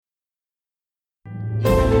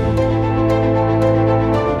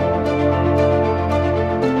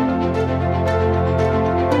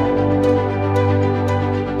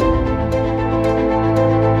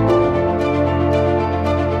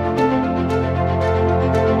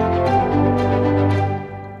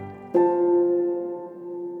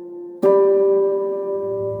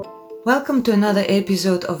Welcome to another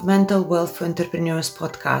episode of Mental Wealth for Entrepreneurs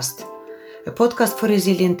podcast, a podcast for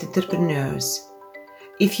resilient entrepreneurs.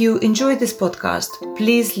 If you enjoy this podcast,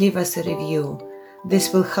 please leave us a review.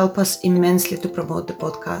 This will help us immensely to promote the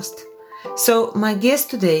podcast. So my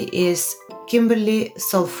guest today is Kimberly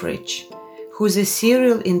Selfridge, who's a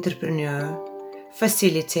serial entrepreneur,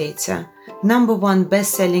 facilitator, #1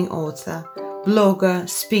 best-selling author, blogger,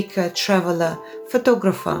 speaker, traveler,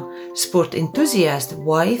 photographer, sport enthusiast,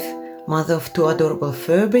 wife, mother of 2 adorable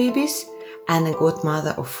fur babies, and a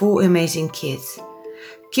godmother of 4 amazing kids.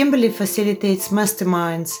 Kimberly facilitates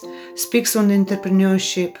masterminds, speaks on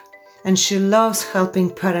entrepreneurship, and she loves helping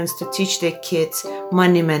parents to teach their kids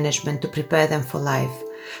money management to prepare them for life.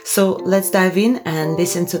 So let's dive in and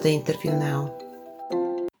listen to the interview now.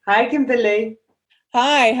 Hi, Kimberly.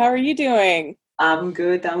 Hi, how are you doing? I'm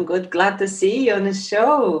good. Glad to see you on the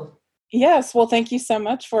show. Yes, well, thank you so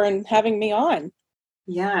much for having me on.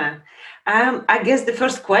 Yeah. I guess the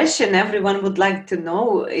first question everyone would like to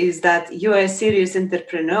know is that you're a serious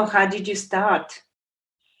entrepreneur. How did you start?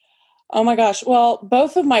 Oh my gosh. Well,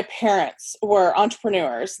 both of my parents were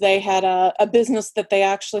entrepreneurs. They had a business that they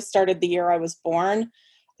actually started the year I was born.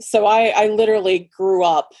 So I literally grew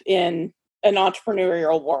up in an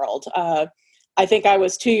entrepreneurial world. I think I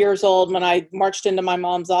was 2 years old when I marched into my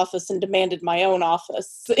mom's office and demanded my own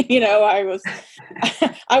office.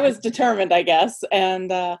 I was determined, I guess.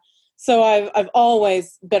 And so I've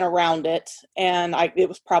always been around it. And it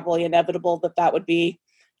was probably inevitable that would be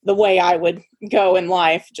the way I would go in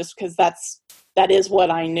life, just because that is what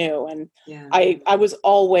I knew. And yeah. I was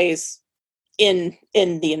always in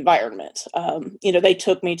the environment. They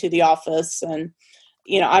took me to the office and,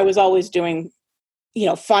 I was always doing,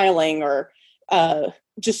 filing or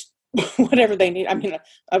just whatever they need. I mean,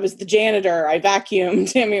 I was the janitor, I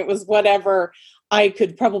vacuumed. I mean, it was whatever I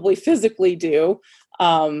could probably physically do.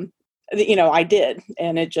 I did,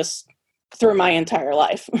 and it just through my entire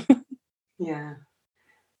life. Yeah.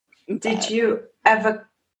 Did you ever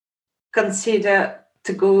consider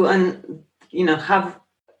to go and, have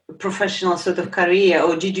a professional sort of career,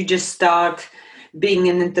 or did you just start being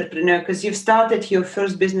an entrepreneur? Because you've started your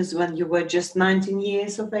first business when you were just 19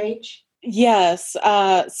 years of age. Yes.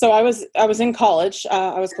 So I was in college.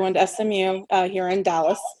 I was going to SMU here in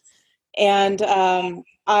Dallas. And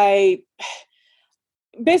I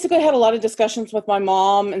basically had a lot of discussions with my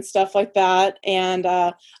mom and stuff like that. And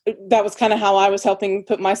that was kind of how I was helping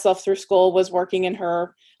put myself through school, was working in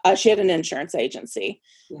her. She had an insurance agency.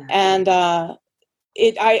 Yeah. And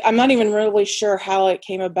I'm not even really sure how it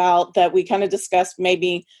came about that we kind of discussed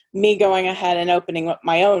maybe me going ahead and opening up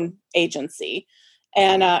my own agency.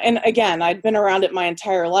 And again, I'd been around it my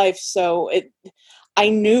entire life, so I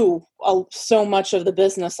knew so much of the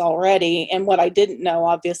business already. And what I didn't know,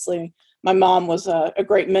 obviously, my mom was a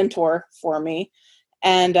great mentor for me,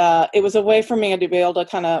 and it was a way for me to be able to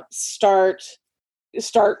kind of start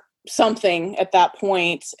something at that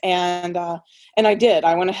point. And I did.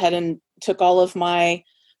 I went ahead and took all of my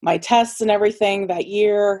tests and everything that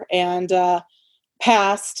year, and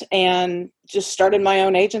passed, and just started my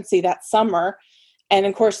own agency that summer. And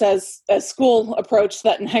of course, as school approached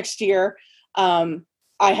that next year, I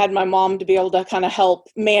had my mom to be able to kind of help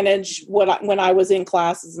manage when I was in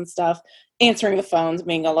classes and stuff, answering the phones,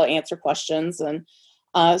 being able to answer questions. And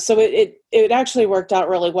so it actually worked out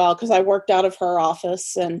really well, because I worked out of her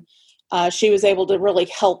office, and she was able to really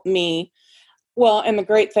help me. Well, and the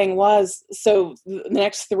great thing was, so the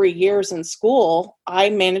next 3 years in school, I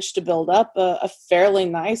managed to build up a fairly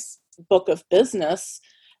nice book of business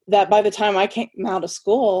that by the time I came out of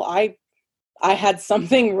school, I had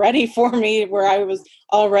something ready for me where I was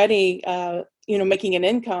already, making an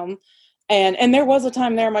income. And there was a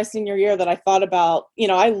time there my senior year that I thought about,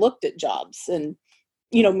 I looked at jobs and,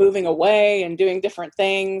 moving away and doing different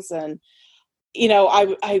things. And,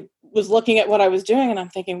 I was looking at what I was doing, and I'm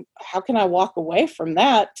thinking, how can I walk away from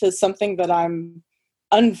that to something that I'm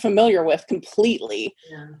unfamiliar with completely?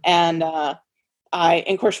 Yeah. And,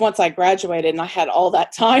 of course, once I graduated and I had all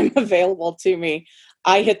that time available to me,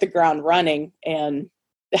 I hit the ground running, and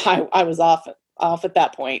I was off at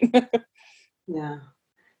that point. Yeah.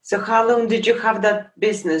 So how long did you have that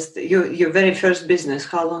business, your very first business?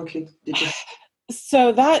 How long did you?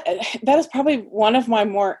 So that is probably one of my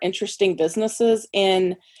more interesting businesses.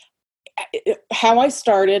 In how I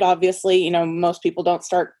started, obviously, most people don't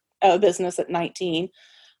start a business at 19,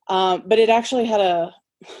 but it actually had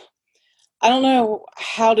I don't know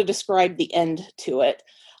how to describe the end to it.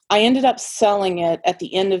 I ended up selling it at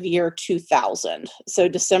the end of year 2000. So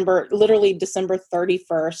literally December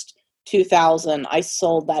 31st, 2000, I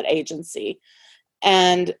sold that agency.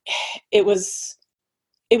 And it was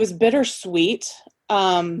bittersweet.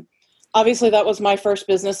 Obviously that was my first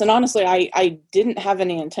business. And honestly, I didn't have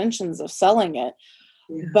any intentions of selling it,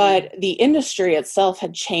 but the industry itself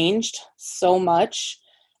had changed so much.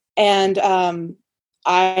 And,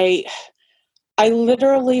 I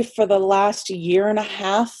literally, for the last year and a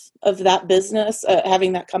half of that business,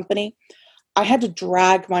 having that company, I had to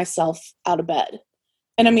drag myself out of bed.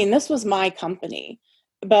 And I mean, this was my company,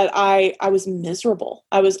 but I was miserable.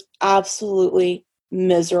 I was absolutely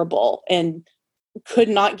miserable and could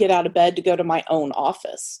not get out of bed to go to my own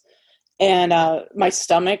office. And my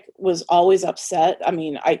stomach was always upset. I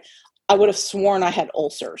mean, I would have sworn I had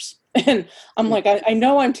ulcers. And I'm like, I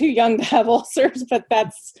know I'm too young to have ulcers, but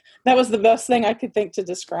that was the best thing I could think to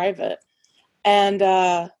describe it.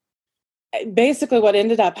 And basically what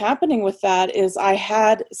ended up happening with that is I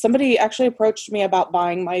had somebody actually approached me about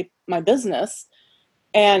buying my business.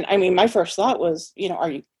 And I mean, my first thought was,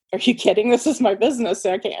 are you kidding? This is my business.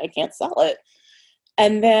 I can't sell it.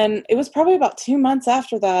 And then it was probably about 2 months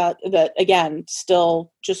after that again,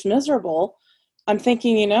 still just miserable. I'm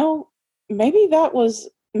thinking, maybe that was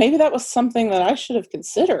something that I should have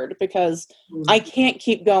considered, because I can't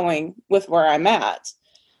keep going with where I'm at.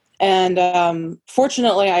 And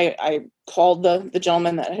fortunately, I called the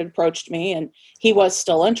gentleman that had approached me, and he was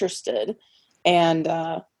still interested.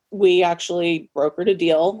 And we actually brokered a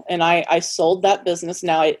deal, and I sold that business.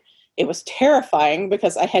 Now, it was terrifying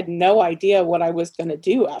because I had no idea what I was going to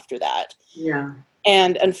do after that. Yeah.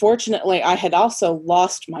 And unfortunately, I had also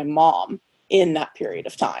lost my mom in that period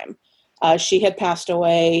of time. She had passed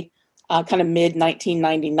away kind of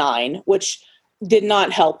mid-1999, which did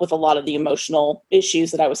not help with a lot of the emotional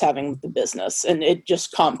issues that I was having with the business, and it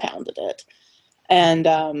just compounded it.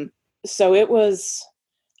 And so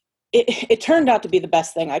it turned out to be the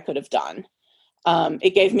best thing I could have done.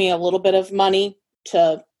 It gave me a little bit of money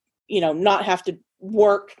to, not have to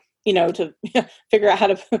work, to figure out how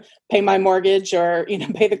to pay my mortgage or,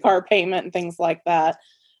 pay the car payment and things like that.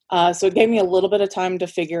 So it gave me a little bit of time to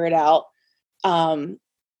figure it out.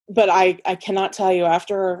 But I cannot tell you,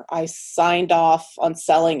 after I signed off on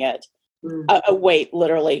selling it, a weight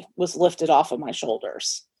literally was lifted off of my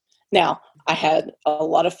shoulders. Now, I had a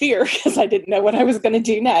lot of fear because I didn't know what I was going to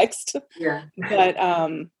do next. Yeah. But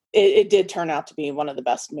it did turn out to be one of the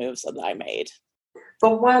best moves that I made.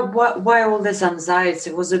 But why all this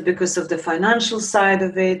anxiety? Was it because of the financial side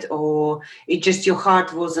of it, or it just your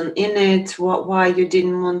heart wasn't in it? Why you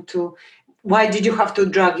didn't want to? Why did you have to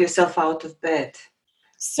drag yourself out of bed?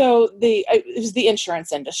 So it was the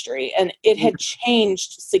insurance industry, and it had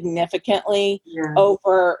changed significantly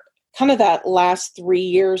over kind of that last 3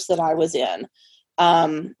 years that I was in.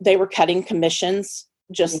 They were cutting commissions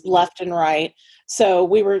just left and right. So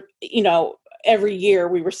we were, every year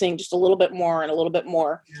we were seeing just a little bit more and a little bit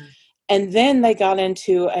more. And then they got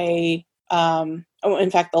into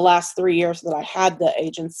in fact, the last 3 years that I had the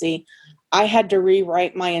agency, I had to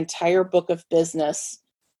rewrite my entire book of business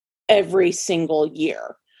every single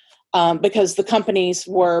year, because the companies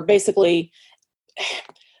were basically,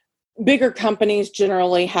 bigger companies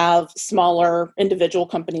generally have smaller individual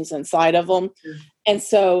companies inside of them. And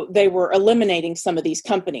so they were eliminating some of these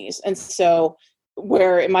companies. And so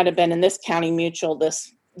where it might have been in this county mutual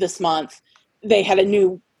this month, they had a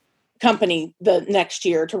new company the next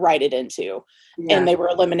year to write it into, and they were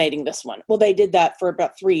eliminating this one. Well, they did that for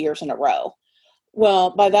about 3 years in a row. Well,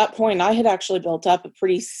 by that point, I had actually built up a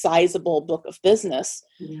pretty sizable book of business.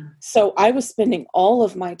 So I was spending all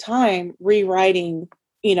of my time rewriting,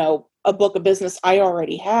 a book of business I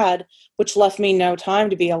already had, which left me no time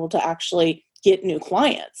to be able to actually get new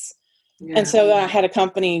clients. And so I had a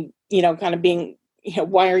company, kind of being,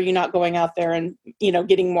 why are you not going out there and,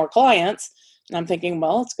 getting more clients? And I'm thinking,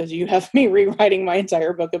 well, it's because you have me rewriting my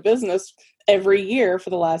entire book of business every year for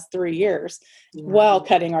the last 3 years while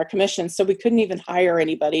cutting our commissions. So we couldn't even hire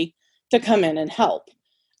anybody to come in and help.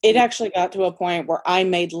 It actually got to a point where I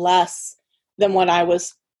made less than what I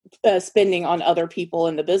was spending on other people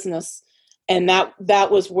in the business. And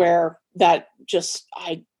that was where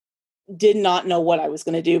I did not know what I was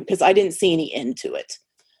going to do, because I didn't see any end to it.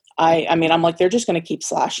 I mean, I'm like, they're just going to keep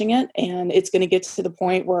slashing it. And it's going to get to the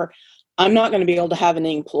point where I'm not going to be able to have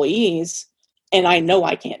any employees. And I know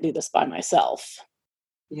I can't do this by myself.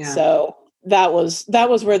 So that was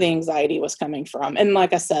where the anxiety was coming from. And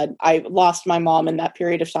like I said, I lost my mom in that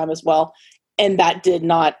period of time as well. And that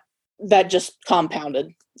just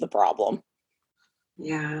compounded the problem.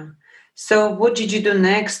 Yeah. So what did you do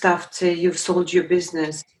next after you've sold your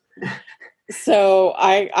business? So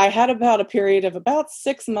I had about a period of about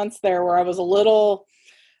 6 months there where I was a little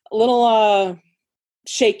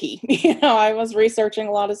shaky. I was researching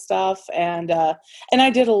a lot of stuff, and I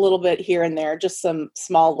did a little bit here and there, just some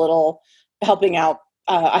small little helping out.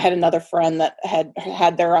 I had another friend that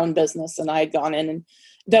had their own business, and I had gone in and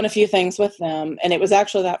done a few things with them. And it was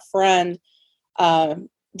actually that friend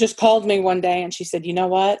just called me one day, and she said, "You know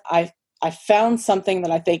what? I found something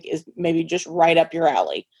that I think is maybe just right up your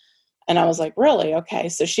alley." And I was like, "Really? Okay."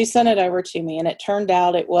 So she sent it over to me, and it turned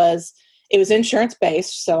out it was insurance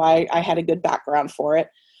based. So I had a good background for it.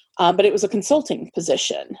 But it was a consulting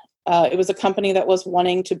position. It was a company that was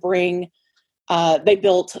wanting to bring, they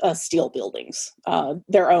built steel buildings,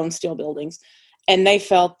 their own steel buildings. And they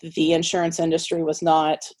felt that the insurance industry was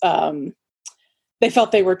not, they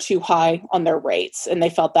felt they were too high on their rates, and they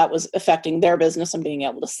felt that was affecting their business and being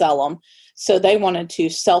able to sell them. So they wanted to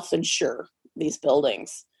self-insure these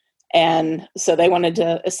buildings. And so they wanted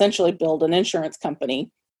to essentially build an insurance company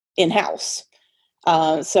in-house.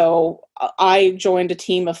 So I joined a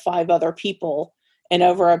team of 5 other people, and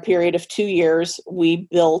over a period of 2 years, we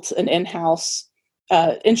built an in-house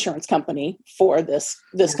insurance company for this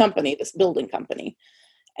company, this building company.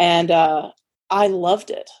 And I loved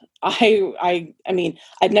it. I mean,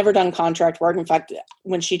 I'd never done contract work. In fact,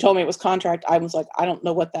 when she told me it was contract, I was like, I don't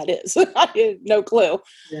know what that is. I had no clue.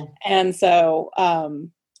 Yeah. And so,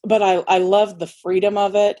 but I loved the freedom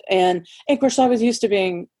of it. And of course, I was used to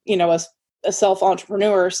being, a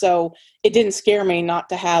self-entrepreneur. So it didn't scare me not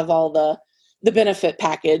to have all the benefit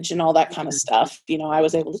package and all that kind of stuff. I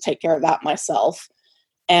was able to take care of that myself.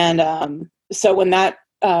 And so when that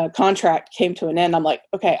contract came to an end, I'm like,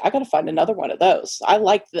 okay, I got to find another one of those. I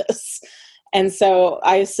like this. And so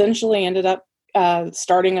I essentially ended up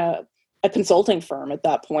starting a consulting firm at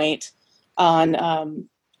that point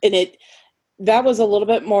that was a little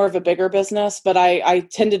bit more of a bigger business, but I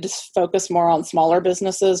tended to focus more on smaller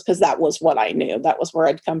businesses because that was what I knew. That was where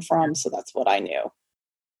I'd come from. So that's what I knew.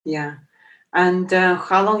 Yeah. And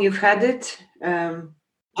how long you've had it?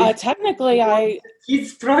 Technically,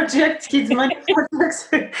 kids money projects.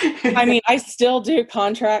 I mean, I still do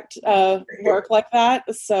contract work like that.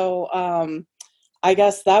 So I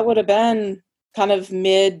guess that would have been kind of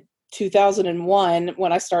mid 2001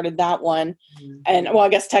 when I started that one. Mm-hmm. And well, I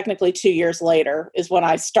guess technically 2 years later is when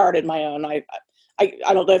I started my own. I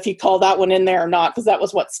don't know if you call that one in there or not, because that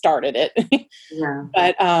was what started it. Yeah.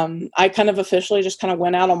 But I kind of officially just kind of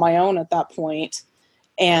went out on my own at that point.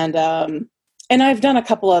 And I've done a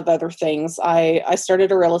couple of other things. I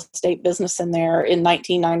started a real estate business in there in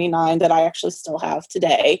 1999 that I actually still have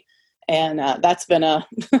today. And that's been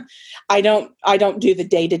I don't do the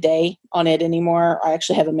day-to-day on it anymore. I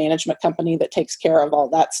actually have a management company that takes care of all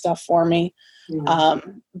that stuff for me.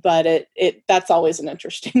 Mm-hmm. But that's always an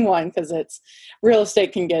interesting one, because real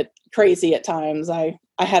estate can get crazy at times. I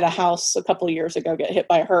had a house a couple of years ago get hit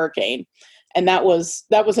by a hurricane, and that was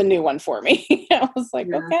a new one for me. I was like,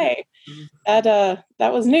 yeah. Okay,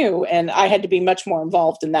 that was new, and I had to be much more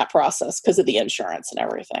involved in that process because of the insurance and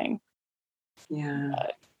everything. Yeah.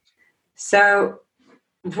 So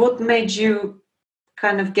what made you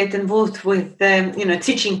kind of get involved with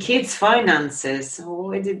teaching kids finances?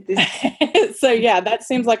 Why did this? So yeah, that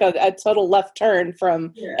seems like a total left turn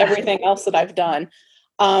from everything else that I've done.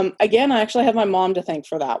 Again, I actually have my mom to thank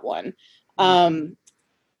for that one.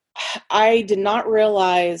 I did not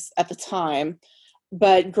realize at the time,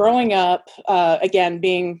 but growing up, again,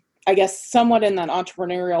 being, I guess, somewhat in that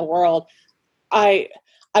entrepreneurial world, I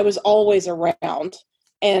was always around,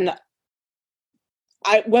 and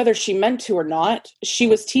whether she meant to or not, she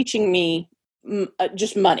was teaching me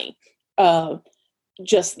just money,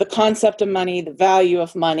 just the concept of money, the value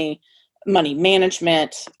of money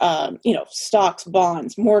management, stocks,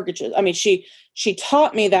 bonds, mortgages. I mean, she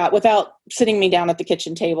taught me that without sitting me down at the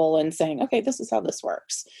kitchen table and saying, okay, this is how this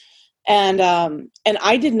works. And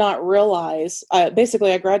I did not realize,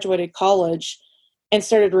 basically I graduated college and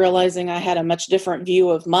started realizing I had a much different view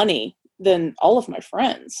of money than all of my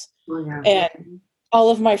friends. Oh, yeah. And all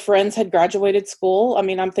of my friends had graduated school. I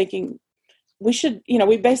mean, I'm thinking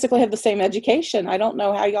we basically have the same education. I don't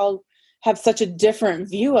know how y'all have such a different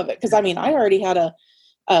view of it. Because I mean, I already had a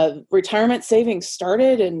retirement savings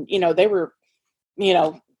started, and, they were,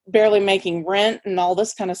 barely making rent and all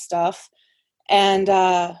this kind of stuff. And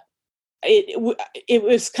it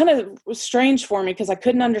was kind of strange for me because I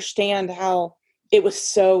couldn't understand how it was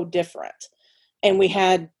so different. And we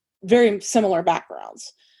had very similar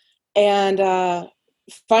backgrounds. And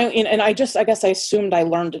finally, and I guess I assumed I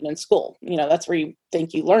learned it in school. That's where you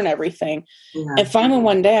think you learn everything. Yeah. And finally,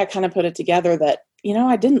 one day I kind of put it together that,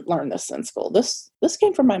 I didn't learn this in school. This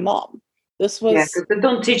came from my mom. This was... Yeah, they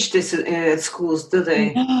don't teach this at schools, do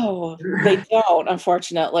they? No, they don't,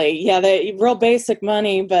 unfortunately. Yeah, they real basic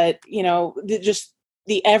money, but, just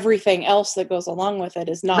the everything else that goes along with it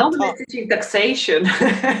is not taught. Teaching taxation.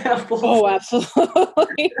 Oh,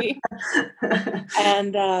 absolutely.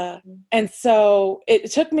 And so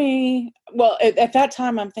it took me, at that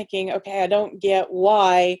time I'm thinking, okay, I don't get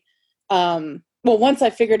why, once I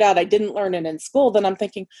figured out I didn't learn it in school, then I'm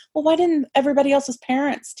thinking, well, why didn't everybody else's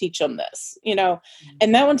parents teach them this?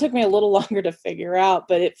 And that one took me a little longer to figure out,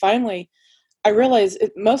 but it finally, I realized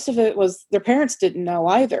most of it was their parents didn't know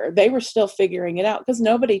either. They were still figuring it out because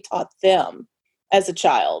nobody taught them as a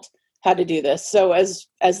child how to do this. So as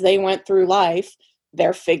they went through life,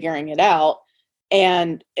 they're figuring it out.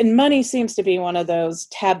 And money seems to be one of those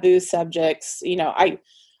taboo subjects.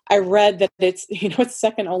 I read that it's, it's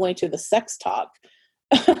second only to the sex talk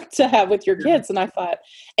to have with your kids. And I thought,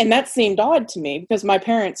 and that seemed odd to me because my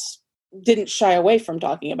parents didn't shy away from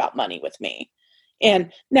talking about money with me.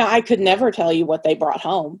 And now I could never tell you what they brought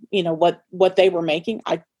home, what they were making.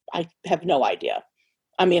 I have no idea.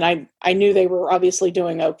 I mean, I knew they were obviously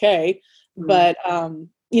doing okay, but,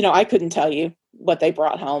 I couldn't tell you what they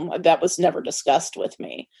brought home. That was never discussed with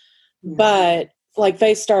me. But like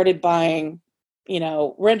they started buying,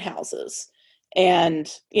 rent houses. And,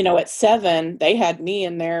 at 7, they had me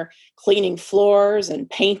in there cleaning floors and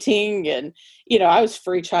painting. And, I was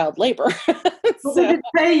free child labor. Who did it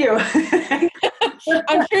pay you?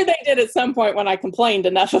 I'm sure they did at some point when I complained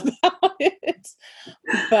enough about it.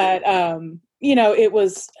 But, it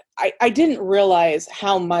was, I didn't realize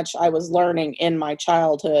how much I was learning in my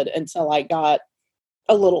childhood until I got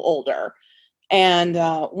a little older. And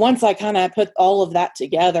once I kind of put all of that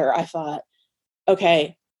together, I thought,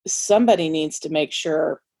 okay, somebody needs to make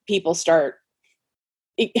sure people start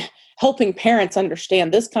helping parents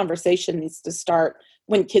understand this conversation needs to start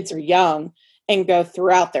when kids are young and go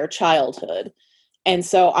throughout their childhood. And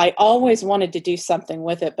so I always wanted to do something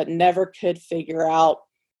with it, but never could figure out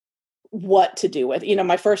what to do with it.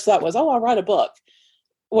 My first thought was, I'll write a book.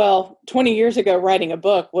 Well, 20 years ago, writing a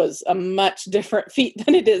book was a much different feat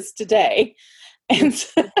than it is today. And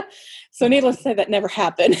so needless to say, that never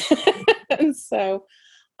happened. And so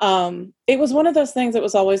it was one of those things that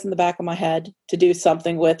was always in the back of my head to do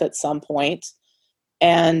something with at some point.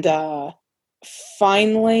 And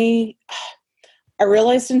finally, I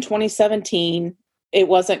realized in 2017, it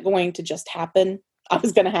wasn't going to just happen. I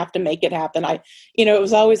was going to have to make it happen. It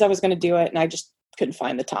was always I was going to do it, and I just couldn't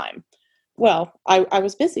find the time. Well, I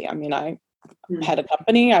was busy. I mean, I had a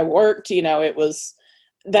company, I worked, it was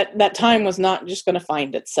that time was not just going to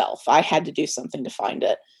find itself. I had to do something to find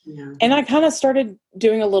it. Yeah. And I kind of started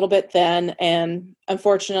doing a little bit then. And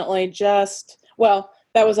unfortunately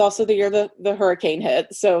that was also the year the hurricane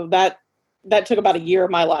hit. So that took about a year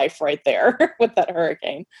of my life right there with that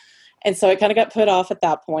hurricane. And so it kind of got put off at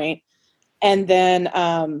that point. And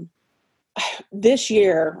then this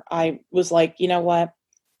year I was like, you know what?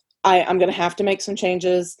 I'm going to have to make some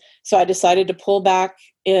changes. So I decided to pull back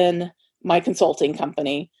in my consulting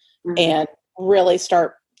company and really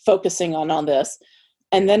start focusing on this.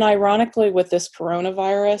 And then ironically, with this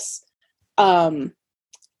coronavirus, I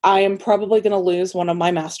am probably going to lose one of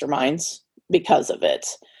my masterminds because of it.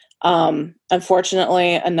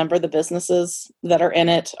 Unfortunately, a number of the businesses that are in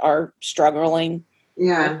it are struggling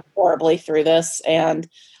horribly through this. And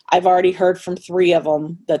I've already heard from 3 of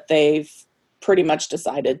them that they've pretty much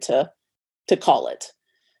decided to call it.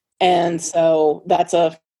 And so that's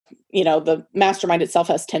the mastermind itself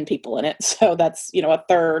has 10 people in it. So that's, a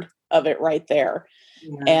third of it right there.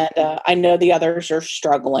 Yeah. And I know the others are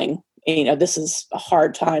struggling. This is a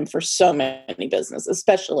hard time for so many businesses,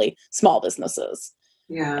 especially small businesses.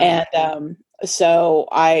 Yeah. And so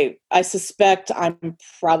I suspect I'm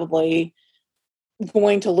probably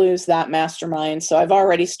going to lose that mastermind. So I've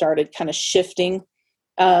already started kind of shifting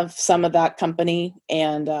of some of that company,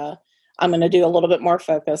 and I'm going to do a little bit more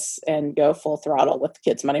focus and go full throttle with the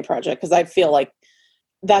Kids Money Project because I feel like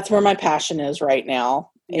that's where my passion is right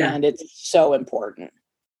now, and it's so important.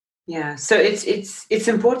 Yeah, so it's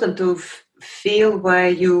important to feel where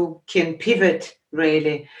you can pivot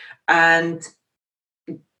really, and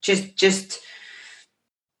just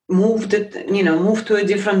move to a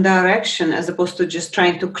different direction as opposed to just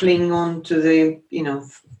trying to cling on to the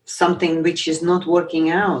something which is not working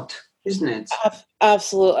out. isn't it?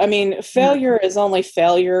 Absolutely. I mean, failure is only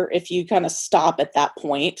failure if you kind of stop at that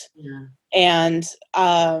point. Yeah. And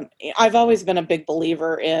I've always been a big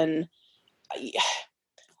believer in,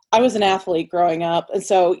 I was an athlete growing up. And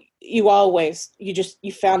so you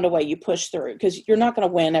found a way, you push through, because you're not going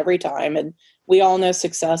to win every time. And we all know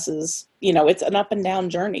success is, it's an up and down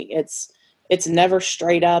journey. It's never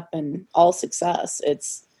straight up and all success.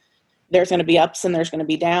 There's going to be ups and there's going to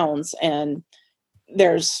be downs. And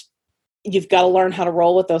you've got to learn how to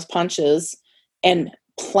roll with those punches and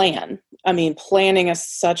plan. I mean, planning is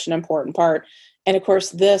such an important part. And of course,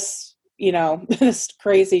 this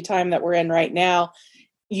crazy time that we're in right now,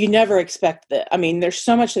 you never expect that. I mean, there's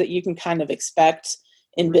so much that you can kind of expect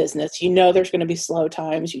in business. There's going to be slow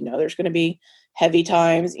times. There's going to be heavy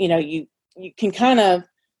times. You can kind of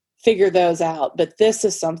figure those out. But this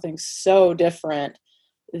is something so different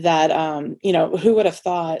that, who would have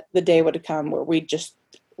thought the day would have come where we just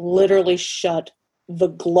literally shut the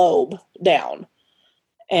globe down.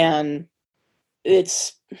 And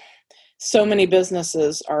it's so many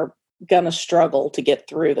businesses are going to struggle to get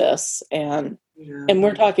through this. And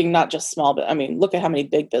we're talking not just small, but I mean, look at how many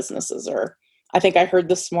big businesses are. I think I heard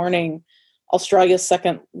this morning, Australia's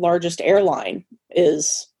second largest airline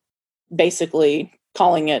is basically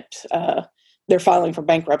calling it, they're filing for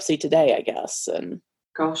bankruptcy today, I guess. And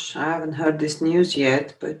gosh, I haven't heard this news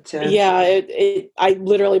yet, but I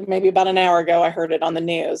literally, maybe about an hour ago, I heard it on the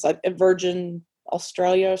news, Virgin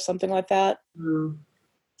Australia or something like that.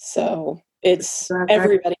 So it's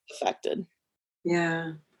everybody's affected.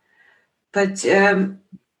 Yeah. But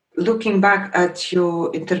looking back at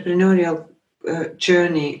your entrepreneurial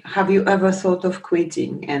journey, have you ever thought of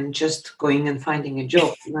quitting and just going and finding a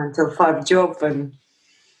job, 9-to-5 job? And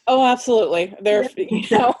oh, absolutely. I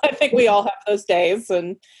think we all have those days.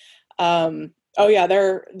 And there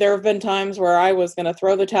have been times where I was going to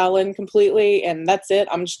throw the towel in completely, and that's it.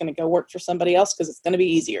 I'm just going to go work for somebody else because it's going to be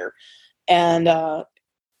easier. And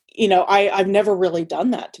I've never really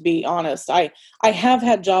done that, to be honest. I have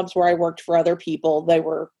had jobs where I worked for other people. They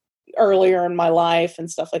were earlier in my life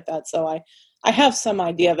and stuff like that. So I have some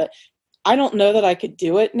idea of it. I don't know that I could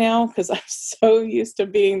do it now because I'm so used to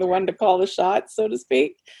being the one to call the shots, so to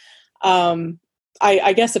speak.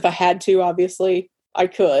 I guess if I had to, obviously I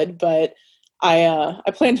could, but I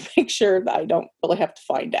plan to make sure that I don't really have to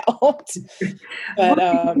find out. But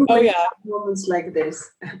moments like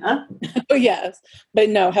this. Huh? Oh yes, but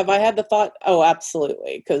no. Have I had the thought? Oh,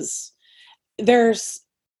 absolutely. Because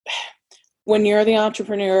when you're the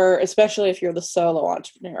entrepreneur, especially if you're the solo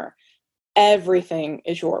entrepreneur, everything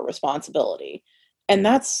is your responsibility, and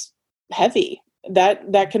that's heavy.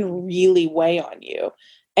 That can really weigh on you,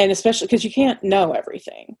 and especially because you can't know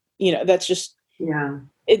everything. That's just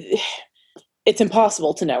it's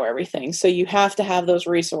impossible to know everything. So you have to have those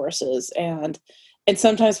resources, and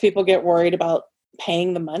sometimes people get worried about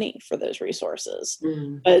paying the money for those resources.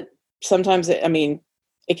 But sometimes it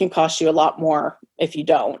can cost you a lot more if you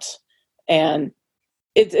don't. And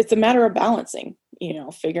it's a matter of balancing,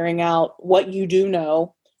 figuring out what you do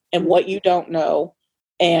know and what you don't know,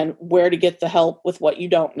 and where to get the help with what you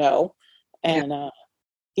don't know. And,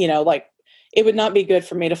 it would not be good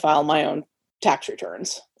for me to file my own tax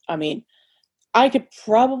returns. I mean, I could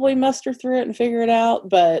probably muster through it and figure it out,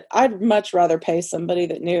 but I'd much rather pay somebody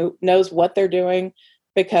that knows what they're doing,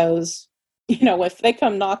 because, if they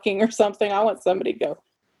come knocking or something, I want somebody to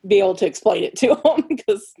be able to explain it to them,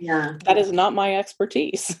 because that is not my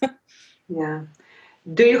expertise. Yeah.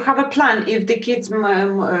 Do you have a plan if the kids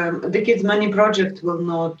money project will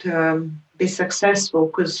not be successful?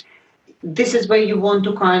 Because this is where you want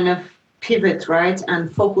to kind of pivot, right,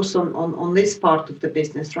 and focus on this part of the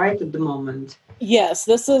business, right, at the moment. Yes,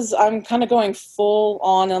 I'm kind of going full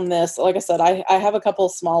on this. Like I said, I have a couple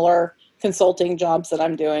smaller consulting jobs that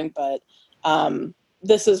I'm doing, but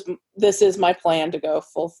this is my plan to go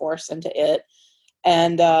full force into it.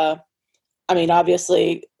 And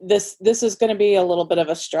obviously this is going to be a little bit of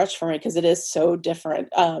a stretch for me because it is so different.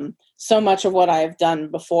 So much of what I've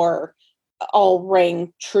done before all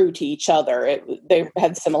rang true to each other. They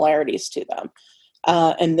had similarities to them.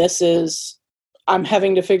 And I'm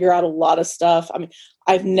having to figure out a lot of stuff.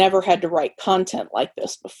 I've never had to write content like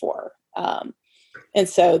this before. And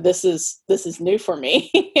so this is new for me,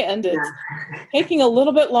 and it's taking a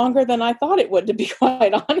little bit longer than I thought it would, to be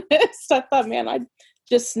quite honest. I thought, man, I'd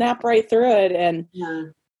just snap right through it. And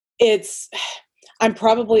I'm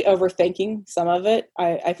probably overthinking some of it.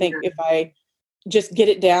 I think if I just get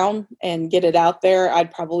it down and get it out there, I'd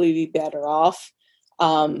probably be better off.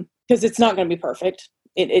 Because it's not going to be perfect.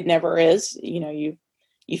 It never is. You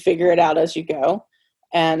figure it out as you go.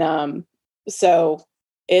 And so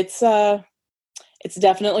it's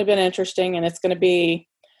definitely been interesting, and it's going to be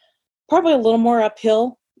probably a little more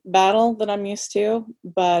uphill battle than I'm used to.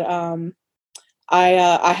 But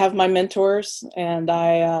I have my mentors, and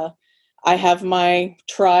I have my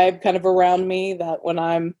tribe kind of around me, that when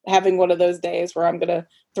I'm having one of those days where I'm going to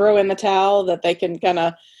throw in the towel, that they can kind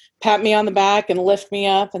of pat me on the back and lift me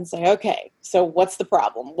up and say, okay, so what's the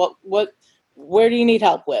problem? Where do you need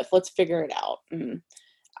help with? Let's figure it out. And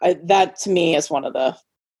that to me is one of the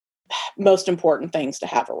most important things to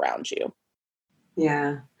have around you.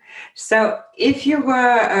 Yeah. So if you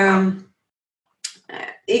were,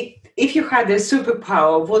 if you had a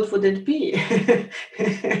superpower, what would it be?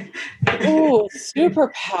 Oh,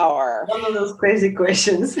 superpower. One of those crazy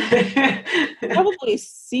questions. Probably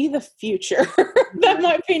see the future. That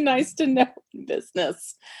might be nice to know in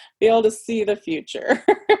business. Be able to see the future.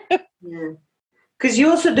 Yeah. Because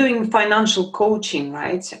you're also doing financial coaching,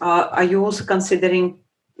 right? Are you also considering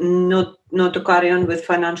not to carry on with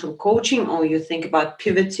financial coaching, or you think about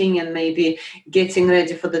pivoting and maybe getting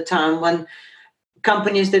ready for the time when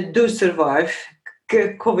companies that do survive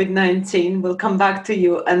COVID-19 will come back to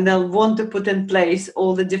you and they'll want to put in place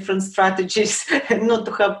all the different strategies not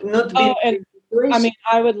to be and I mean,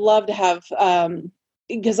 I would love to have,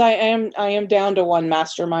 because I am down to one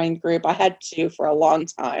mastermind group. I had two for a long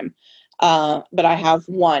time, but I have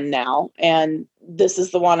one now, and this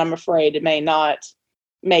is the one I'm afraid it may not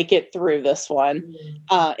make it through this one.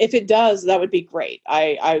 If it does, that would be great.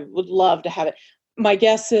 I would love to have it. My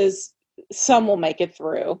guess is some will make it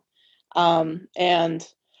through. And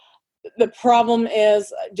the problem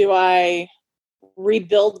is, do I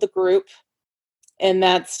rebuild the group? And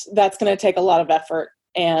that's going to take a lot of effort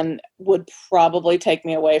and would probably take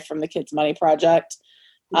me away from the Kids Money Project.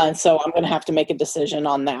 And so I'm going to have to make a decision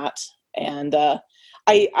on that. And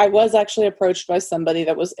I was actually approached by somebody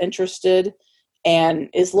that was interested and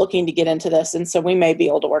is looking to get into this. And so we may be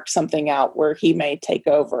able to work something out where he may take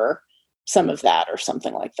over some of that or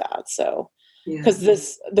something like that. So,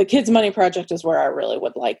 because the Kids Money Project is where I really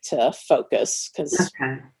would like to focus, because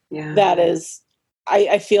that is,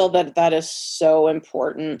 I feel that is so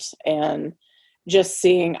important. And just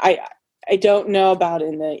seeing, I don't know about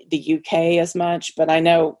in the UK as much, but I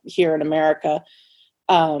know here in America,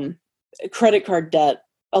 credit card debt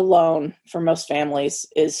alone for most families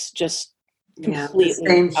is just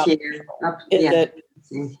completely out of control.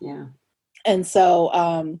 And so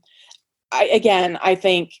I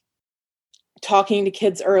think talking to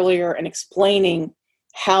kids earlier and explaining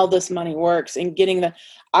how this money works and getting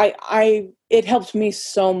it helped me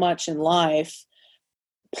so much in life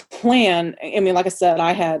plan. I mean, like I said,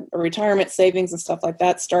 I had a retirement savings and stuff like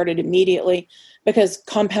that started immediately because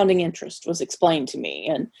compounding interest was explained to me.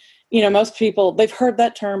 And, most people, they've heard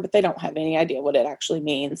that term, but they don't have any idea what it actually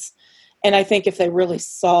means. And I think if they really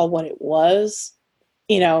saw what it was,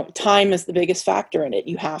 time is the biggest factor in it.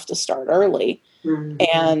 You have to start early. Mm-hmm.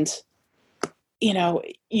 And,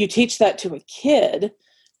 you teach that to a kid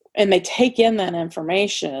and they take in that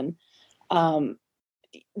information.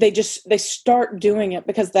 They start doing it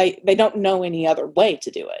because they don't know any other way to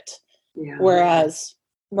do it. Yeah. Whereas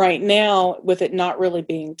right now, with it not really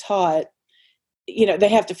being taught, they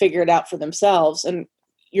have to figure it out for themselves, and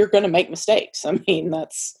you're going to make mistakes. I mean,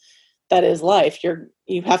 that is life.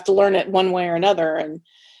 You have to learn it one way or another.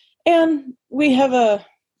 And we have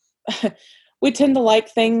we tend to like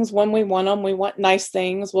things when we want them. We want nice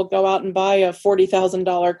things. We'll go out and buy a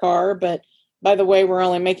 $40,000 car, but by the way, we're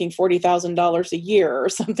only making $40,000 a year or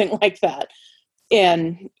something like that.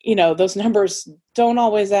 And, those numbers don't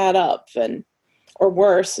always add up. Or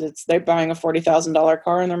worse, they're buying a $40,000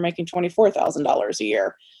 car and they're making $24,000 a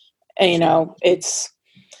year. And, it's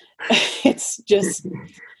just,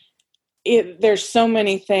 there's so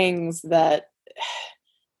many things that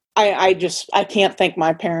I can't thank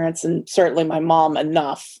my parents and certainly my mom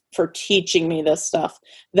enough for teaching me this stuff,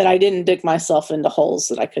 that I didn't dig myself into holes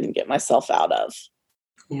that I couldn't get myself out of.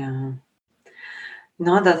 Yeah.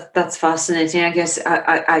 No, that's fascinating. I guess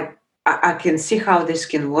I can see how this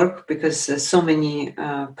can work, because so many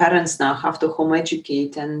parents now have to home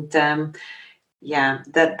educate, and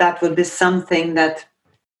that would be something that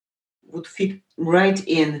would fit right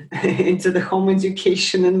into the home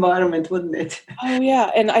education environment, wouldn't it? Oh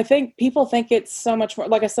yeah. And I think people think it's so much more.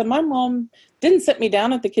 Like I said, my mom didn't sit me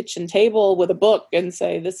down at the kitchen table with a book and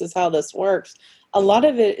say, this is how this works. A lot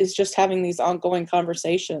of it is just having these ongoing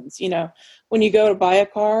conversations. When you go to buy a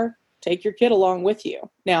car, take your kid along with you.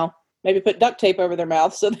 Now, maybe put duct tape over their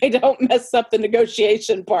mouth so they don't mess up the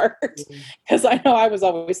negotiation part. Because I know I was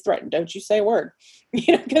always threatened. Don't you say a word.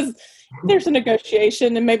 Because there's a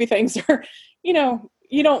negotiation and maybe things are,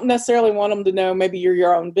 you don't necessarily want them to know maybe you're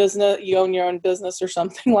your own business, you own your own business or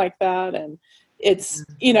something like that. And it's,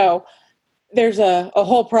 there's a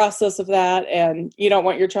whole process of that, and you don't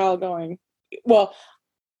want your child going, well,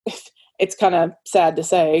 it's kind of sad to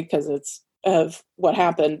say because it's of what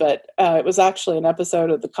happened, but it was actually an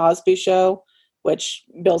episode of The Cosby Show, which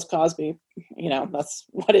Bill's Cosby, that's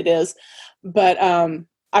what it is. But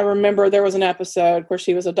I remember there was an episode where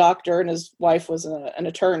she was a doctor and his wife was an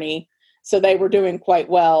attorney. So they were doing quite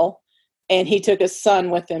well. And he took his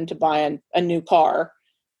son with him to buy a new car.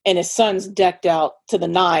 And his son's decked out to the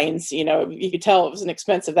nines. You could tell it was an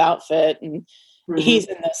expensive outfit. And he's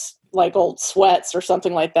in this like old sweats or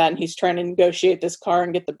something like that. And he's trying to negotiate this car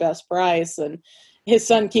and get the best price. And his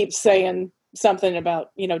son keeps saying something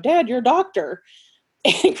about, Dad, you're a doctor.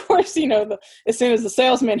 And of course, as soon as the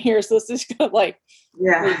salesman hears this, he's going to like,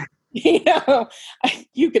 yeah,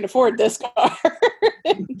 you can afford this car.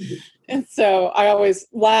 And so I always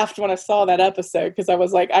laughed when I saw that episode, because I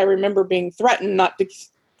was like, I remember being threatened not to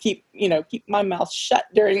keep my mouth shut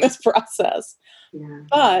during this process. Yeah.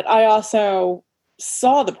 But I also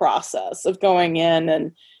saw the process of going in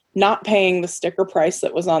and not paying the sticker price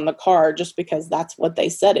that was on the car just because that's what they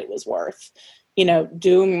said it was worth,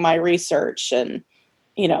 doing my research and,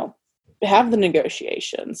 have the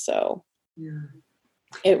negotiation. So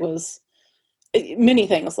it was many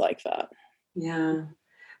things like that. Yeah.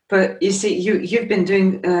 But you see, you've been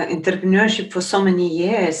doing entrepreneurship for so many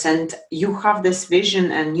years, and you have this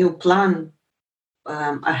vision and new plan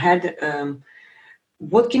ahead.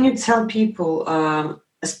 What can you tell people,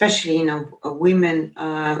 especially, women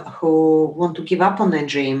who want to give up on their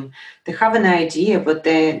dream? They have an idea, but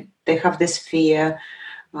they have this fear,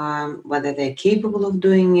 whether they're capable of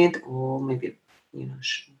doing it, or maybe,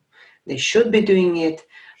 they should be doing it.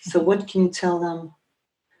 So what can you tell them?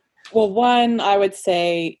 Well, one, I would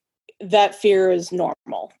say that fear is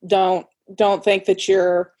normal. Don't think that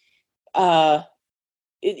you're, that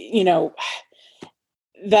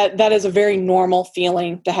is a very normal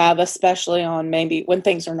feeling to have, especially on maybe when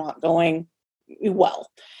things are not going well,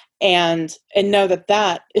 and know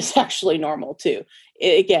that is actually normal too.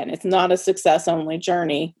 Again, it's not a success only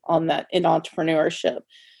journey on that in entrepreneurship.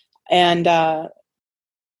 And what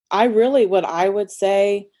I would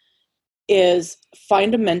say is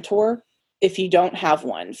find a mentor. If you don't have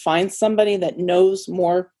one, find somebody that knows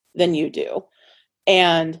more than you do,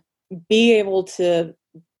 and be able to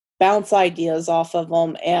bounce ideas off of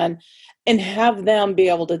them and have them be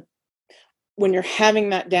able to, when you're having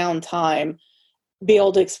that downtime, be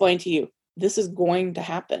able to explain to you, this is going to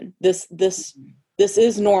happen. This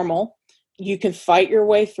is normal. You can fight your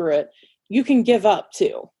way through it. You can give up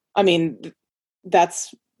too. I mean,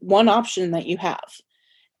 that's one option that you have.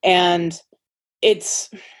 And I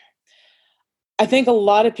think a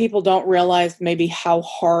lot of people don't realize maybe how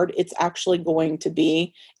hard it's actually going to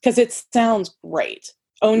be, because it sounds great.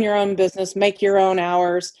 Own your own business, make your own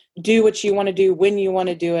hours, do what you want to do when you want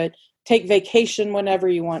to do it, take vacation whenever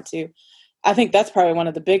you want to. I think that's probably one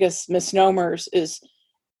of the biggest misnomers is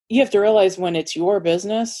you have to realize when it's your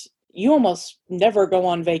business, you almost never go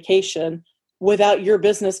on vacation without your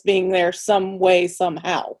business being there some way,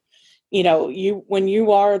 somehow. When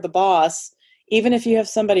you are the boss, even if you have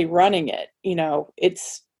somebody running it,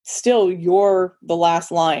 it's still you're the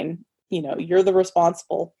last line, you're the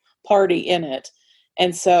responsible party in it.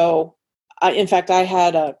 And so, in fact, I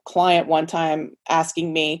had a client one time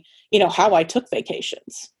asking me, how I took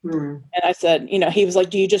vacations. And I said, he was like,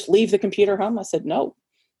 do you just leave the computer home? I said, no,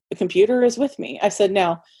 the computer is with me. I said,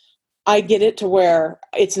 now I get it to where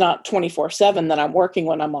it's not 24/7 that I'm working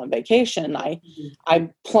when I'm on vacation. I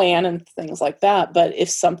plan and things like that. But if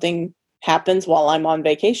something happens while I'm on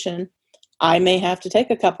vacation, I may have to take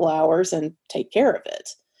a couple hours and take care of it.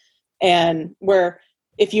 And where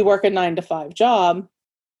if you work a 9-to-5 job,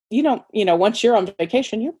 you don't, once you're on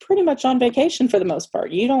vacation, you're pretty much on vacation for the most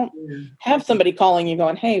part. You don't have somebody calling you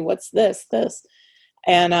going, hey, what's this?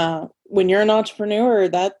 And when you're an entrepreneur,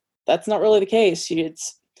 that's not really the case.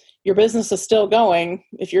 Your business is still going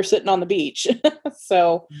if you're sitting on the beach.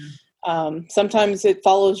 So sometimes it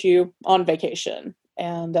follows you on vacation.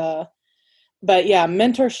 And but yeah,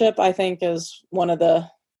 mentorship, I think, is one of the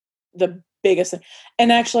biggest.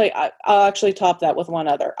 And actually, I'll actually top that with one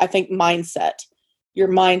other. I think mindset. Your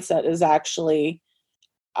mindset is actually,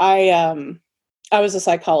 I was a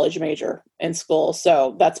psychology major in school,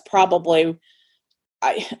 so that's probably,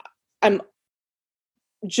 I'm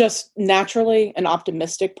just naturally an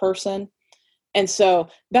optimistic person. And so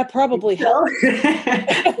that probably helps.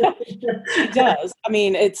 It does. I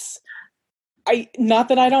mean, not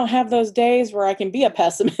that I don't have those days where I can be a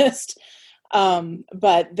pessimist,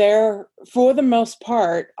 But for the most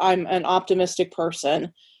part, I'm an optimistic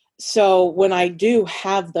person. So when I do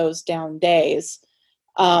have those down days,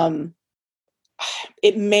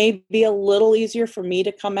 it may be a little easier for me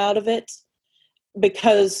to come out of it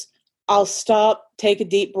because I'll stop, take a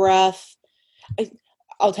deep breath.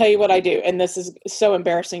 I'll tell you what I do, and this is so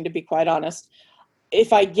embarrassing to be quite honest.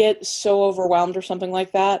 If I get so overwhelmed or something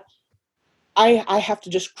like that, I have to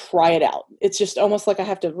just cry it out. It's just almost like I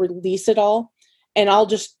have to release it all. And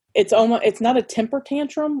it's not a temper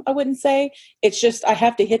tantrum, I wouldn't say. It's just, I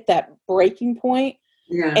have to hit that breaking point.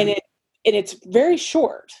 Yeah. And it's very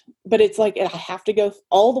short, but it's like, I have to go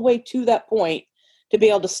all the way to that point to be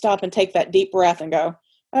able to stop and take that deep breath and go,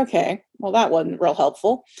 okay, well, that wasn't real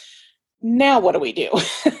helpful. Now what do we do?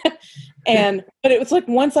 But it was like,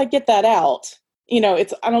 once I get that out, I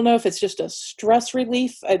don't know if it's just a stress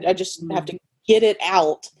relief. I just have to get it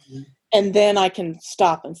out, and then I can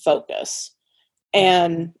stop and focus.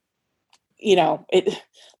 And,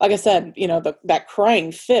 like I said, that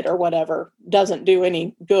crying fit or whatever doesn't do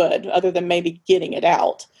any good other than maybe getting it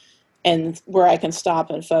out and where I can stop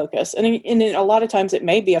and focus. And a lot of times it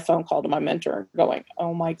may be a phone call to my mentor going,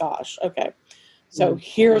 oh my gosh, okay, so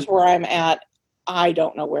here's where I'm at. I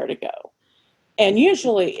don't know where to go. And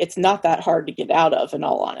usually it's not that hard to get out of, in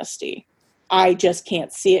all honesty. I just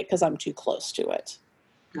can't see it because I'm too close to it.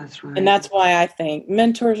 That's right. And that's why I think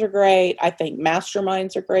mentors are great. I think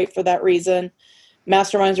masterminds are great for that reason.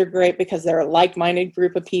 Masterminds are great because they're a like-minded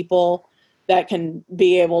group of people that can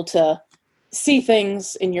be able to see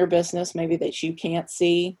things in your business maybe that you can't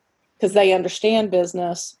see because they understand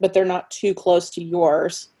business, but they're not too close to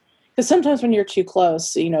yours. Because sometimes when you're too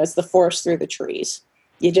close, it's the forest through the trees.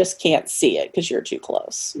 You just can't see it because you're too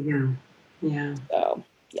close. Yeah. So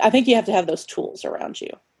I think you have to have those tools around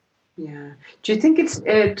you. Yeah. Do you think it's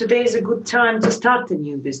today is a good time to start a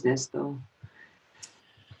new business, though?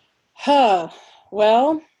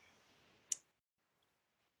 Well,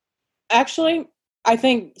 actually, I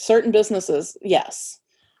think certain businesses, yes.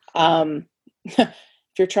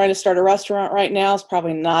 If you're trying to start a restaurant right now, it's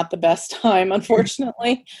probably not the best time,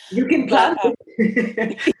 unfortunately. You can plan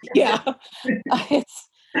it. Yeah.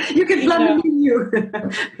 You can plan a menu.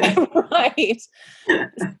 Right.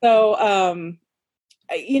 So,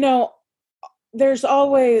 there's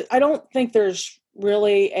always, I don't think there's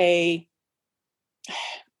really a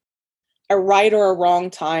right or a wrong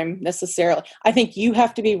time necessarily. I think you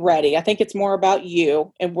have to be ready. I think it's more about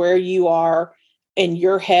you and where you are in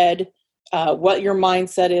your head, what your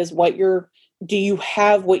mindset is, do you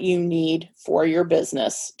have what you need for your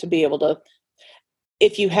business to be able to,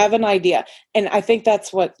 if you have an idea. And I think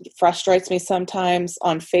that's what frustrates me sometimes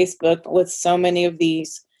on Facebook with so many of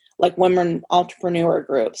these like women entrepreneur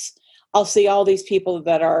groups. I'll see all these people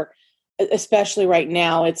that are, especially right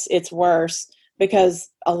now, it's worse because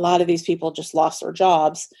a lot of these people just lost their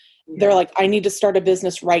jobs. Yeah. They're like, I need to start a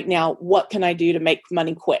business right now. What can I do to make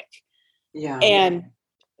money quick? Yeah. And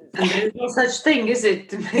there's no such thing, is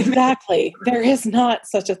it? Exactly. There is not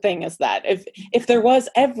such a thing as that. If there was,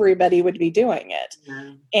 everybody would be doing it.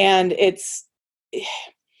 Yeah. And it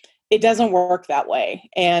doesn't work that way.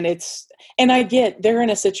 And I get they're in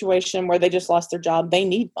a situation where they just lost their job. They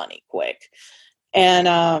need money quick.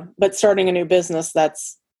 And, but starting a new business,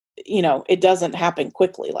 that's, it doesn't happen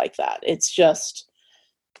quickly like that. It's just,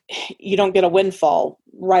 you don't get a windfall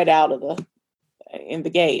right out of in the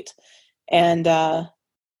gate. And,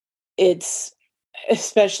 it's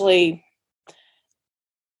especially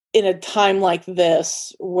in a time like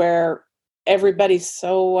this where everybody's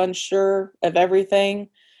so unsure of everything.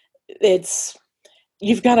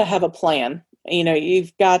 You've got to have a plan.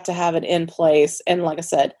 You've got to have it in place. And like I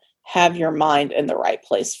said, have your mind in the right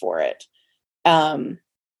place for it. I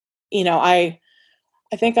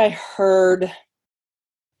think I heard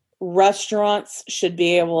restaurants should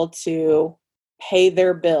be able to pay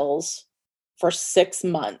their bills for 6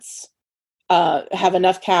 months, have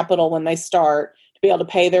enough capital when they start to be able to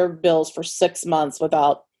pay their bills for 6 months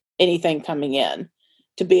without anything coming in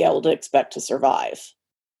to be able to expect to survive.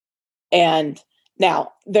 And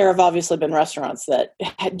now there have obviously been restaurants that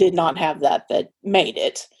did not have that made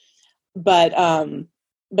it. But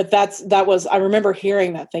that was, I remember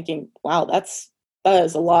hearing that thinking, wow, that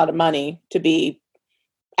is a lot of money to be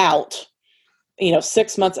out,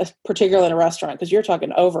 6 months, particularly in a restaurant, because you're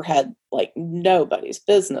talking overhead, like nobody's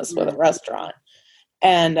business with a restaurant.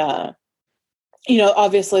 And,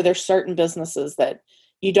 obviously there's certain businesses that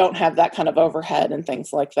you don't have that kind of overhead and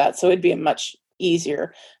things like that. So it'd be much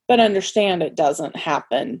easier, but understand it doesn't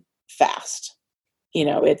happen fast.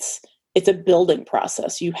 It's a building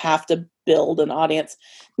process. You have to build an audience.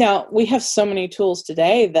 Now we have so many tools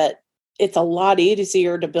today that it's a lot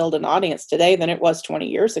easier to build an audience today than it was 20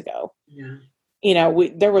 years ago. Yeah.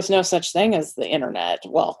 There was no such thing as the internet.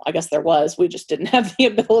 Well, I guess there was. We just didn't have the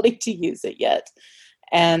ability to use it yet.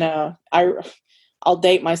 And I'll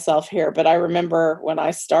date myself here, but I remember when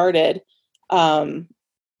I started,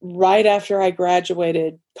 right after I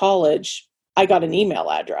graduated college, I got an email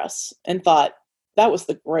address and thought that was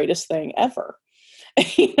the greatest thing ever.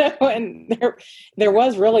 And there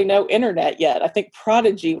was really no internet yet. I think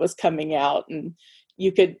Prodigy was coming out, and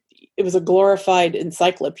it was a glorified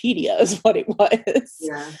encyclopedia is what it was.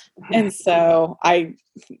 Yeah. And so I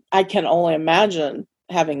can only imagine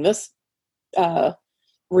having this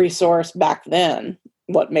resource back then,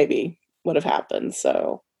 what maybe would have happened.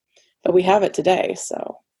 So, but we have it today.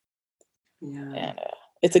 So, yeah, and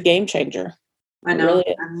it's a game changer. I know.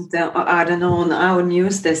 Really, and I don't know, on our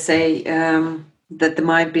news they say that there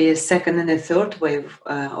might be a second and a third wave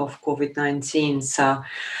of COVID-19. So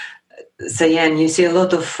yeah, and you see a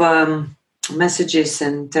lot of messages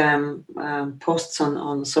and posts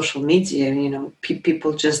on social media.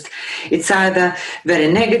 People just, it's either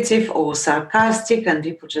very negative or sarcastic, and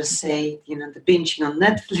people just say, the binging on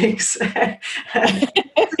Netflix.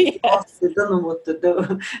 yes. They don't know what to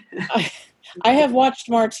do. I have watched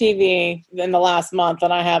more TV in the last month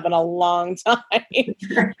than I have in a long time.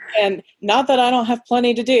 And not that I don't have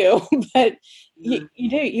plenty to do, but you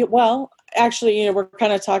do. Well, actually, we're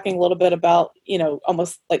kind of talking a little bit about,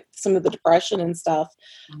 almost like some of the depression and stuff.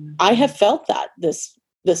 Mm-hmm. I have felt that this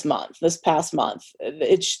past month.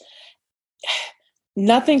 It's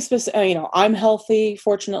nothing specific. I'm healthy,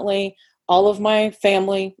 fortunately. All of my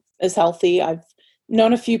family is healthy. I've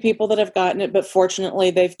known a few people that have gotten it, but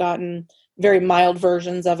fortunately they've gotten very mild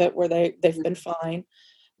versions of it where they've been fine.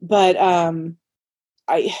 But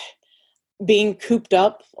I being cooped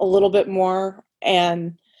up a little bit more,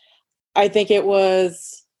 and I think it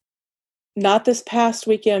was not this past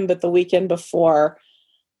weekend, but the weekend before,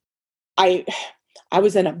 I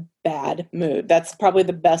was in a bad mood. That's probably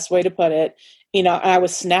the best way to put it. I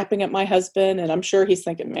was snapping at my husband, and I'm sure he's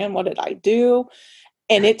thinking, man, what did I do?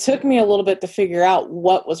 And it took me a little bit to figure out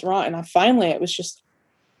what was wrong. And it was just,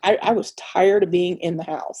 I was tired of being in the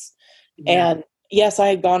house. Yeah. And yes, I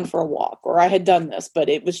had gone for a walk, or I had done this, but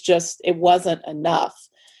it wasn't enough.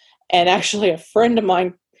 And actually a friend of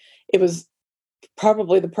mine, it was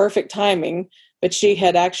probably the perfect timing, but she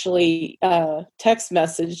had actually text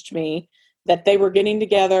messaged me that they were getting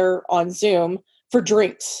together on Zoom for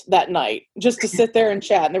drinks that night, just to sit there and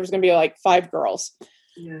chat. And there was going to be like 5 girls.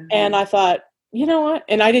 Yeah. And I thought, you know what?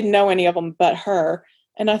 And I didn't know any of them but her.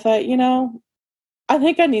 And I thought, I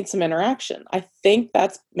think I need some interaction. I think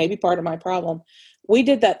that's maybe part of my problem. We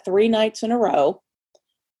did that 3 nights in a row,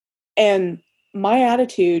 and my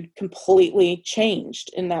attitude completely changed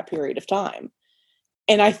in that period of time.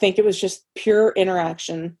 And I think it was just pure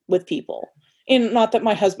interaction with people. And not that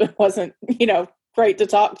my husband wasn't, great to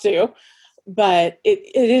talk to, but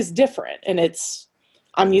it is different. And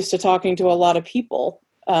I'm used to talking to a lot of people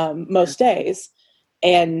most days,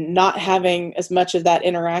 and not having as much of that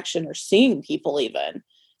interaction or seeing people even.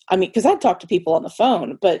 I mean, because I'd talk to people on the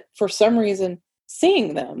phone, but for some reason,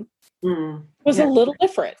 seeing them was a little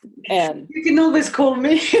different. And you can always call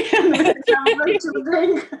me.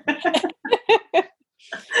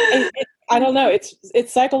 I don't know.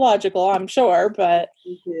 It's psychological, I'm sure, but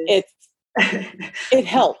it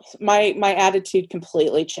helped. My attitude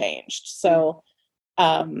completely changed. So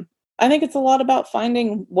I think it's a lot about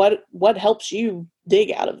finding what helps you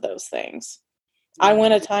dig out of those things. I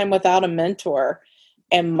went a time without a mentor,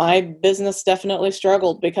 and my business definitely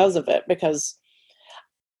struggled because of it, because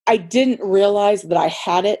I didn't realize that I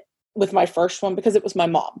had it with my first one because it was my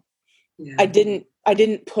mom. Yeah. I didn't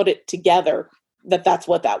put it together that's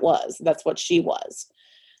what that was. That's what she was.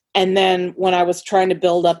 And then when I was trying to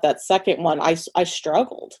build up that second one, I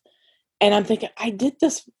struggled. And I'm thinking, I did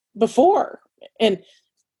this before. And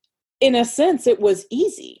in a sense, it was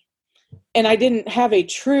easy. And I didn't have a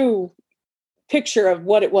true picture of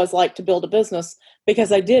what it was like to build a business,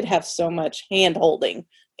 because I did have so much hand holding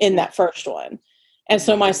in that first one. And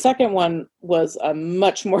so my second one was a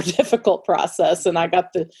much more difficult process, and I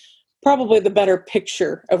got probably the better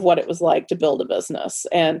picture of what it was like to build a business.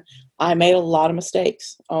 And I made a lot of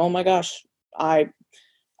mistakes. Oh my gosh. I'm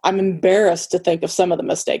embarrassed to think of some of the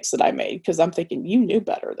mistakes that I made, because I'm thinking, you knew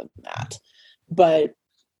better than that. But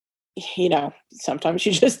sometimes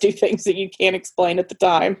you just do things that you can't explain at the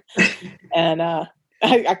time. And I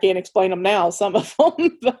can't explain them now, some of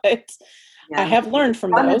them, but I have learned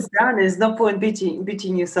from those. There's no point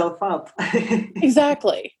beating yourself up.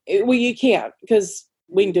 Exactly. Well, you can't, because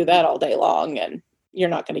we can do that all day long and you're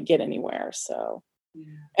not going to get anywhere. So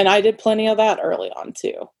And I did plenty of that early on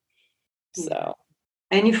too. So,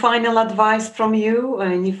 any final advice from you?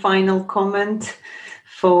 Any final comment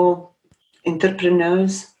for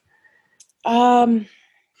entrepreneurs?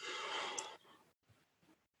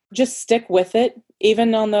 Just stick with it.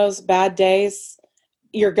 Even on those bad days,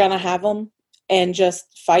 you're going to have them, and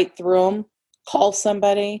just fight through them. Call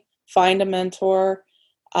somebody, find a mentor,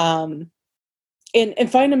 and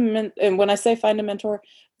find and when I say find a mentor,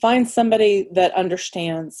 find somebody that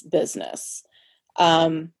understands business.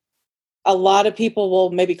 A lot of people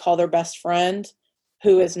will maybe call their best friend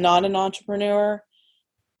who is not an entrepreneur.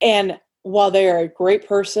 And while they are a great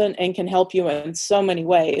person and can help you in so many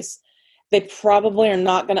ways, they probably are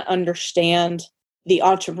not going to understand the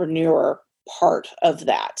entrepreneur part of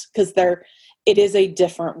that, because it is a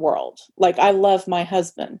different world. Like, I love my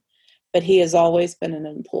husband, but he has always been an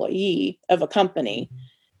employee of a company,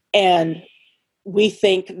 and we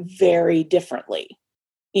think very differently,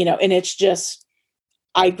 and it's just,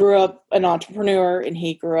 I grew up an entrepreneur and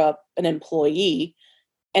he grew up an employee.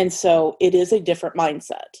 And so it is a different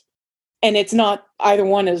mindset, and it's not either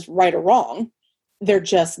one is right or wrong. They're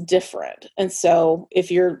just different. And so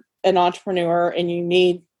if you're an entrepreneur and you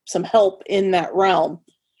need some help in that realm,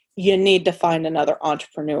 you need to find another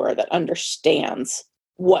entrepreneur that understands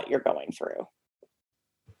what you're going through.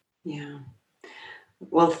 Yeah.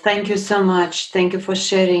 Well, thank you so much. Thank you for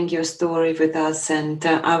sharing your story with us. And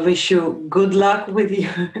I wish you good luck with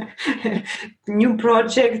your new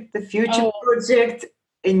project, the future project.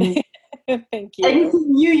 And thank you.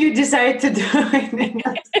 Anything new you decide to do in the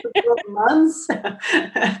next couple of months.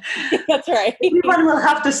 That's right. Everyone will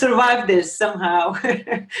have to survive this somehow.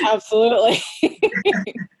 Absolutely.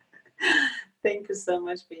 Thank you so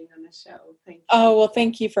much for being on the show. Thank you. Oh, well,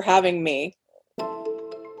 thank you for having me.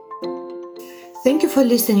 Thank you for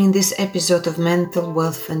listening to this episode of Mental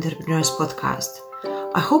Wealth Entrepreneurs Podcast.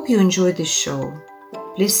 I hope you enjoyed this show.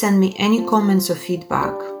 Please send me any comments or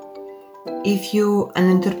feedback. If you're an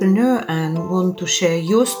entrepreneur and want to share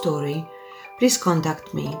your story, please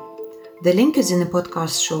contact me. The link is in the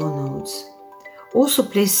podcast show notes. Also,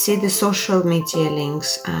 please see the social media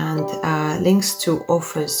links and links to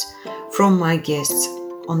offers from my guests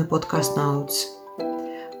on the podcast notes.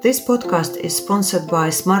 This podcast is sponsored by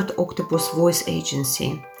Smart Octopus Voice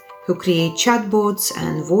Agency, who create chatbots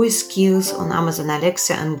and voice skills on Amazon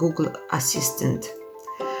Alexa and Google Assistant.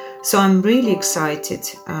 So I'm really excited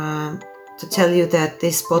to tell you that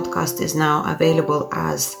this podcast is now available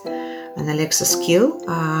as an Alexa skill.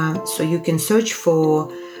 So you can search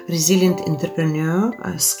for Resilient Entrepreneur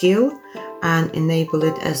skill and enable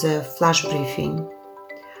it as a flash briefing.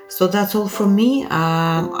 So that's all from me.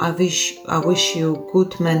 I wish you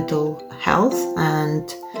good mental health,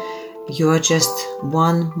 and you are just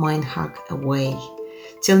one mind hack away.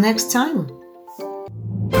 Till next time.